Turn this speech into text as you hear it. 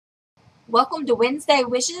Welcome to Wednesday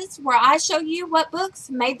Wishes, where I show you what books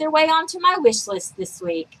made their way onto my wish list this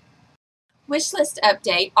week. Wishlist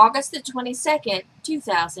update, August the 22nd,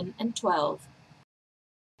 2012.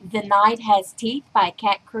 The Night Has Teeth by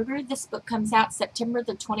Kat Kruger. This book comes out September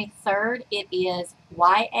the 23rd. It is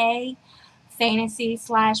YA, fantasy /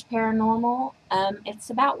 paranormal. It's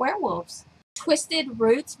about werewolves. Twisted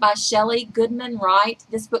Roots by Shelley Goodman Wright.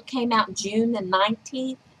 This book came out June the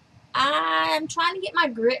 19th. I'm trying to get my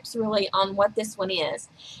grips really on what this one is.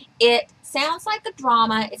 It sounds like a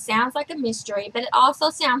drama, it sounds like a mystery, but it also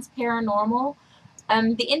sounds paranormal.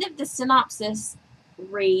 The end of the synopsis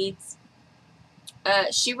reads,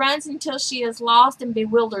 she runs until she is lost and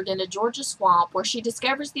bewildered in a Georgia swamp where she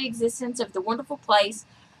discovers the existence of the wonderful place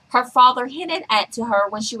her father hinted at to her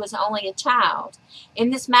when she was only a child. In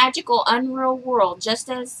this magical, unreal world, just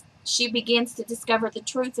as she begins to discover the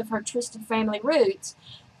truth of her twisted family roots,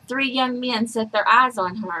 3 young men set their eyes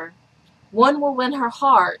on her. One will win her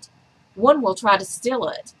heart, one will try to steal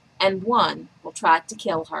it, and one will try to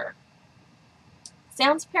kill her.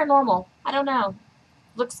 Sounds paranormal. I don't know.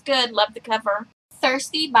 Looks good. Love the cover.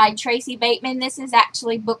 Thirsty by Tracy Bateman. This is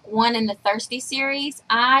actually book 1 in the Thirsty series.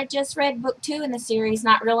 I just read book 2 in the series,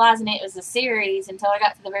 not realizing it was a series until I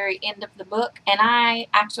got to the very end of the book, and I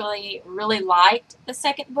actually really liked the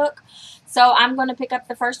second book, so I'm going to pick up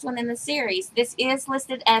the first one in the series. This is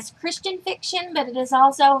listed as Christian fiction, but it is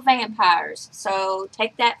also vampires, so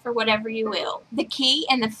take that for whatever you will. The Key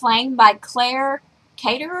and the Flame by Claire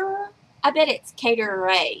Caterer. I bet it's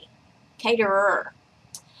Caterer.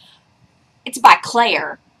 It's by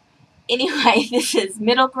Claire. Anyway, this is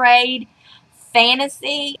middle grade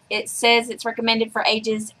fantasy. It says it's recommended for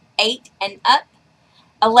ages 8 and up.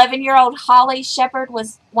 11-year-old Holly Shepard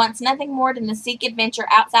was once nothing more than to seek adventure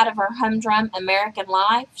outside of her humdrum American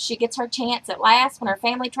life. She gets her chance at last when her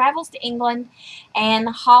family travels to England, and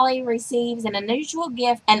Holly receives an unusual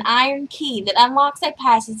gift, an iron key that unlocks a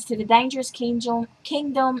passage to the dangerous kingdom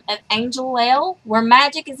of Angel, where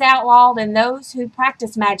magic is outlawed and those who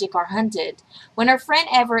practice magic are hunted. When her friend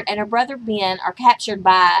Everett and her brother Ben are captured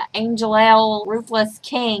by Angel, ruthless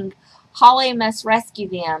king, Holly must rescue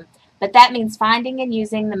them. But that means finding and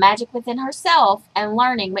using the magic within herself and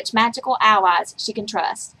learning which magical allies she can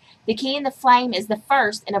trust. The Key and the Flame is the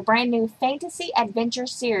first in a brand new fantasy adventure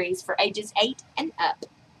series for ages 8 and up.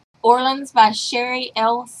 Orleans by Sherry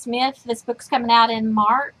L. Smith. This book's coming out in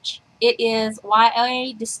March. It is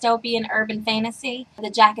YA dystopian urban fantasy. The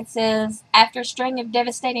jacket says, after a string of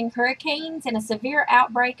devastating hurricanes and a severe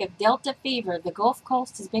outbreak of Delta fever, the Gulf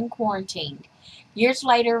Coast has been quarantined. Years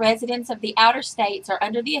later, residents of the outer states are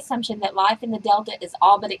under the assumption that life in the Delta is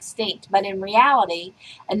all but extinct, but in reality,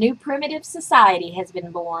 a new primitive society has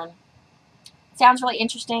been born. Sounds really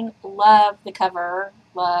interesting. Love the cover.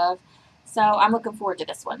 Love. So I'm looking forward to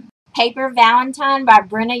this one. Paper Valentine by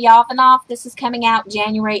Brenna Yovanoff. This is coming out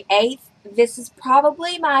January 8th. This is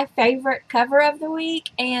probably my favorite cover of the week,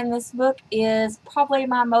 and this book is probably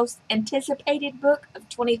my most anticipated book of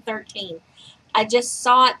 2013. I just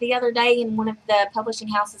saw it the other day in one of the publishing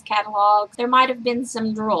house's catalogs. There might have been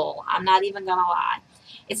some drool. I'm not even going to lie.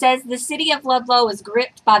 It says, the city of Ludlow is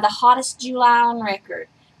gripped by the hottest July on record.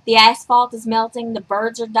 The asphalt is melting, the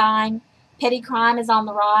birds are dying, petty crime is on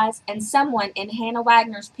the rise, and someone in Hannah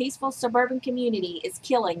Wagner's peaceful suburban community is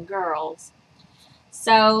killing girls.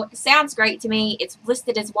 So, sounds great to me. It's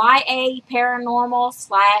listed as YA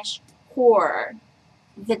paranormal / horror.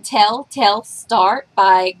 The Telltale Start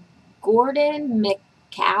by Gordon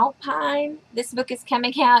McAlpine. This book is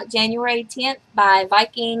coming out January 10th by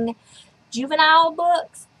Viking Juvenile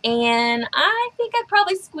Books, and I think I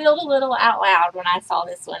probably squealed a little out loud when I saw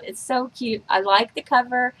this one. It's so cute. I like the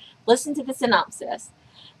cover. Listen to the synopsis.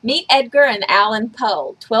 Meet Edgar and Allan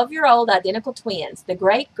Poe, 12-year-old identical twins, the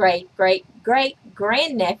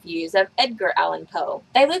great-great-great-great-grandnephews of Edgar Allan Poe.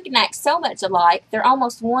 They look and act so much alike, they're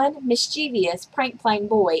almost one mischievous, prank-playing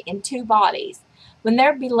boy in 2 bodies. When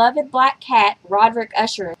their beloved black cat, Roderick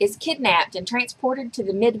Usher, is kidnapped and transported to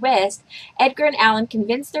the Midwest, Edgar and Allan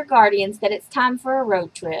convince their guardians that it's time for a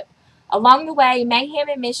road trip. Along the way, mayhem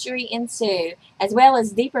and mystery ensue, as well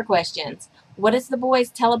as deeper questions. What is the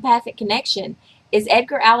boys' telepathic connection? Is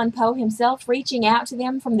Edgar Allan Poe himself reaching out to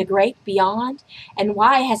them from the great beyond? And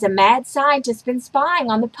why has a mad scientist been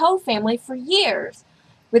spying on the Poe family for years?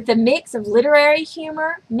 With a mix of literary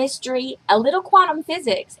humor, mystery, a little quantum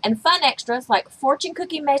physics, and fun extras like fortune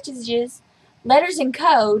cookie messages, letters in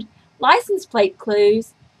code, license plate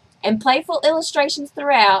clues, and playful illustrations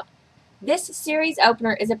throughout, this series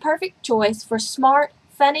opener is a perfect choice for smart,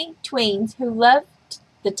 funny tweens who love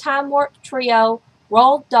the Time Warp Trio,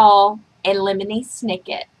 Roald Dahl, and Lemony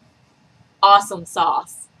Snicket. Awesome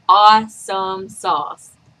sauce. awesome sauce.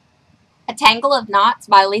 A Tangle of Knots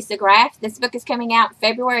by Lisa Graff. This book is coming out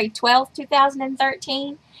February 12th,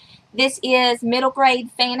 2013. This is middle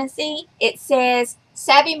grade fantasy. It says,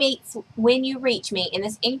 Savvy meets when you reach me in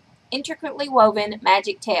this intricately woven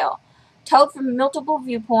magic tale. Told from multiple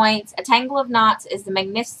viewpoints, A Tangle of Knots is the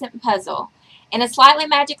magnificent puzzle. In a slightly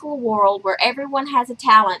magical world where everyone has a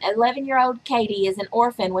talent, 11-year-old Katie is an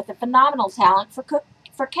orphan with a phenomenal talent for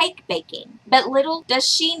cake baking. But little does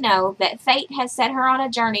she know that fate has set her on a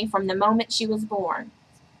journey from the moment she was born.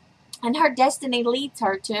 And her destiny leads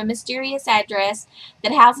her to a mysterious address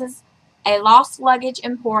that houses a lost luggage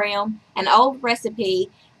emporium, an old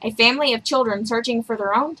recipe, a family of children searching for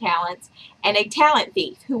their own talents, and a talent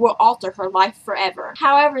thief who will alter her life forever.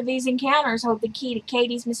 However, these encounters hold the key to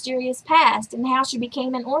Katie's mysterious past and how she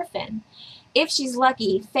became an orphan. If she's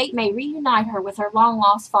lucky, fate may reunite her with her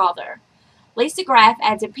long-lost father. Lisa Graff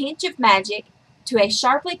adds a pinch of magic to a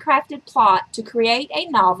sharply crafted plot to create a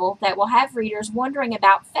novel that will have readers wondering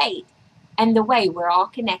about fate and the way we're all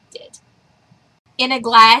connected. In a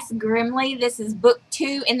Glass Grimly, this is book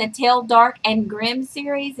 2 in the Tell Dark and Grim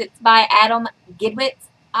series. It's by Adam Gidwitz.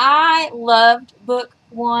 I loved book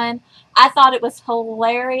 1. I thought it was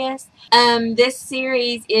hilarious. This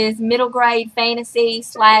series is middle grade fantasy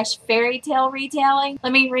 / fairy tale retelling.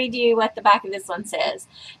 Let me read you what the back of this one says.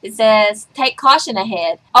 It says, take caution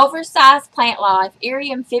ahead. Oversized plant life,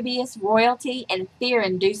 eerie amphibious royalty, and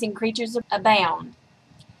fear-inducing creatures abound.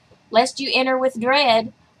 Lest you enter with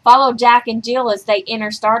dread, follow Jack and Jill as they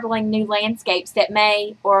enter startling new landscapes that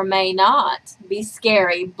may or may not be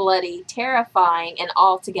scary, bloody, terrifying, and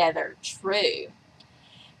altogether true.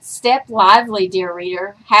 Step lively, dear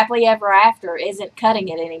reader. Happily Ever After isn't cutting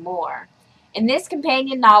it anymore. In this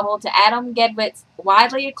companion novel to Adam Gedwitz's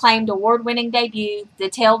widely acclaimed award-winning debut, The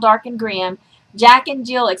Tale Dark and Grim, Jack and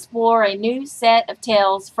Jill explore a new set of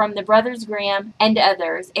tales from the Brothers Grimm and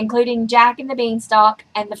others, including Jack and the Beanstalk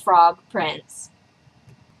and the Frog Prince.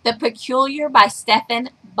 The Peculiar by Stephen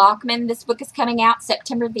Bachman. This book is coming out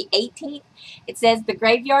September the 18th. It says the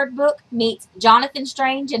Graveyard Book meets Jonathan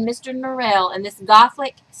Strange and Mr. Norrell in this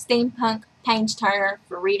gothic steampunk page-turner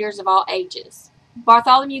for readers of all ages.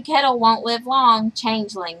 Bartholomew Kettle won't live long.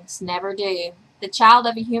 Changelings never do. The child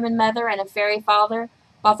of a human mother and a fairy father,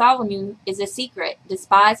 Bartholomew is a secret,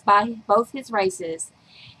 despised by both his races.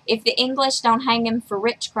 If the English don't hang him for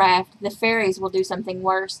witchcraft, the fairies will do something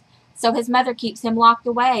worse. So his mother keeps him locked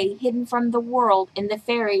away, hidden from the world in the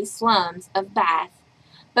fairy slums of Bath.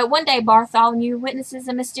 But one day Bartholomew witnesses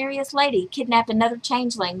a mysterious lady kidnap another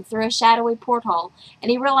changeling through a shadowy porthole, and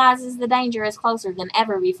he realizes the danger is closer than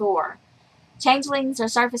ever before. Changelings are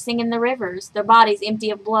surfacing in the rivers, their bodies empty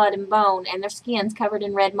of blood and bone, and their skins covered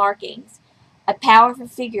in red markings. A powerful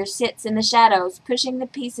figure sits in the shadows, pushing the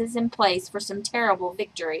pieces in place for some terrible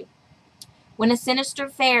victory. When a sinister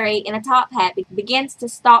fairy in a top hat begins to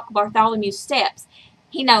stalk Bartholomew's steps,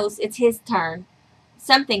 he knows it's his turn.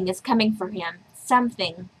 Something is coming for him.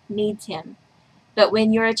 Something needs him. But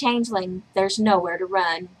when you're a changeling, there's nowhere to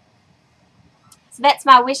run. So that's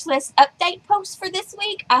my wish list update post for this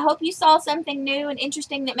week. I hope you saw something new and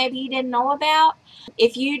interesting that maybe you didn't know about.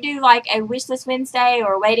 If you do like a wish list Wednesday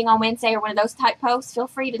or waiting on Wednesday or one of those type posts, feel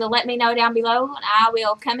free to let me know down below and I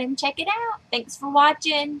will come and check it out. Thanks for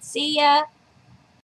watching. See ya.